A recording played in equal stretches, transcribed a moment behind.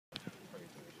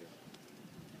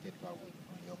probably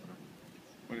from the opener.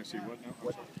 When I see what now?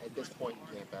 What, at this point in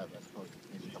camp, as opposed to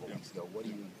maybe a couple weeks ago, what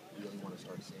do you really want to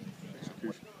start seeing?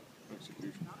 Execution.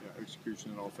 Yeah,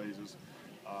 execution in all phases.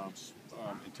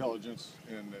 Intelligence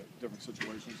in different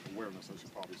situations. Awareness, I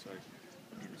should probably say.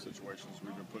 Different situations.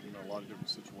 We've been put in a lot of different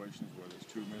situations, whether it's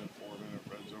 2-minute, 4-minute,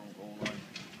 red zone, goal line,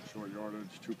 short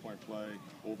yardage, 2-point play,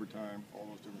 overtime, all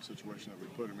those different situations that we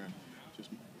put them in.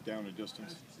 Just down a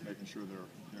distance, making sure they're,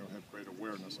 have great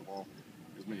awareness of all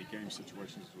as many game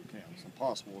situations as we can. It's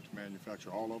impossible to manufacture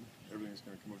all of them. Everything's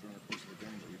going to come up during the course of the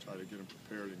game, but we try to get them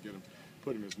prepared and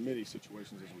put them in as many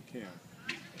situations as we can.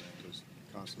 And just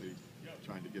constantly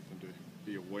trying to get them to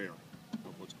be aware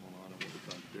of what's going on and what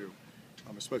we're trying to do.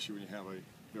 Especially when you have a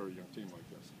very young team like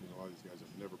this. A lot of these guys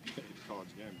have never played a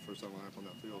college game. The first time I went up on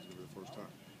that field is going to be the first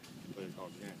time they play a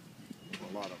college game.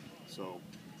 For a lot of them. So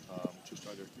just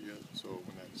try to get it so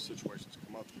when that situations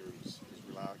come up, you're as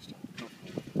relaxed and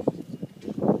comfortable with it.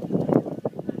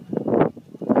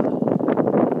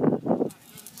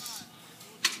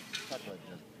 Talked about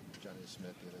Johnny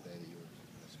Smith the other day that you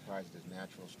were surprised at his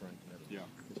natural strength and everything. Yeah.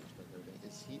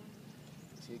 Is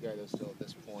he a guy that's still at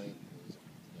this point?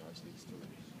 Obviously he's still a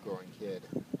growing kid.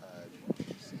 Do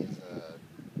you see as a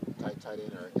tight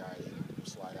end or a guy that can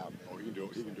slide out? Oh, he can do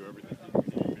everything.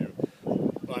 He can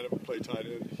line up and play tight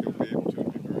end. He'll be able to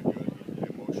be very good. He can be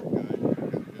a motion guy. He'll get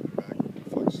in the back,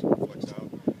 flex out.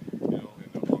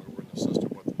 And the longer we're in the system,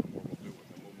 the more we'll do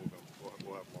with him. We'll move him. We'll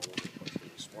have him all over the place.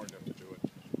 He's smart enough to do it.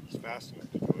 He's fast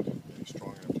enough to do it. And he's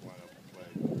strong enough to line up and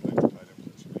play the tight end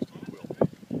position. At least he will.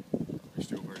 He's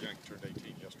still very young. He turned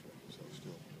 18 yesterday, so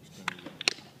still young.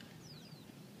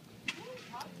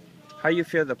 How do you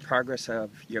feel the progress of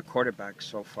your quarterbacks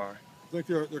so far? I think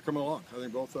they're coming along. I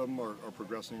think both of them are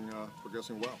progressing well.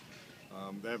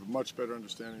 They have a much better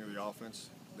understanding of the offense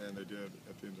than they did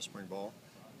at the end of spring ball,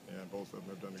 and both of them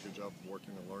have done a good job of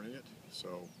working and learning it.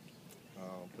 So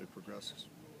they progressed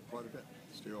quite a bit.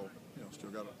 Still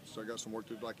got some work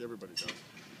to do, like everybody does.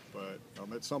 But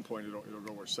at some point, it'll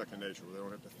go where second nature, where they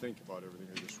don't have to think about everything;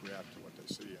 they just react to what they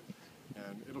see.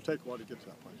 And it'll take a while to get to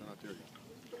that point. They're not there yet,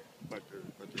 but they're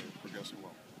progressing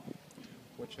well.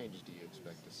 What changes do you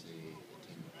expect to see in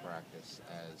team practice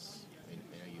as, I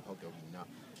know you hope there'll be none,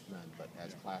 but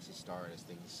as classes start, as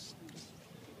things...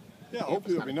 Yeah,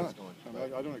 hopefully there'll be none.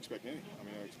 I don't expect any. I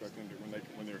expect them to,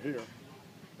 when they're here,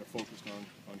 they're focused on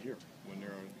here. When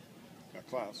they're in that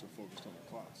class, they're focused on their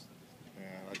class.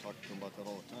 And I talk to them about that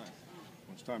all the time.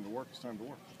 When it's time to work, it's time to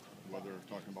work. Whether they're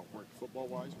talking about work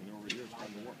football-wise, when they're over here, it's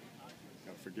time to work. You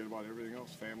got to forget about everything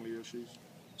else, family issues,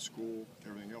 school,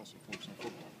 everything else, and focus on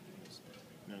football.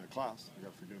 And in the class, you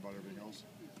got to forget about everything else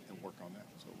and work on that.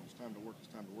 So when it's time to work, it's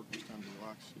time to work. When it's time to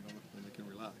relax, then they can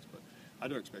relax. But I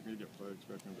don't expect any difference. I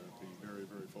expect them to be very,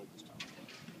 very focused. I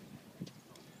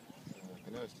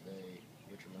noticed today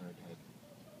Richard Leonard didn't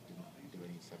do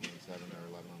any 7-on-7 or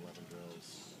 11-on-11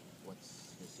 drills.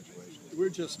 What's his situation?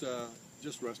 We're just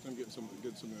resting him, getting some of the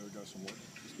other guys some work.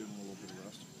 Just giving them a little bit of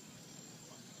rest.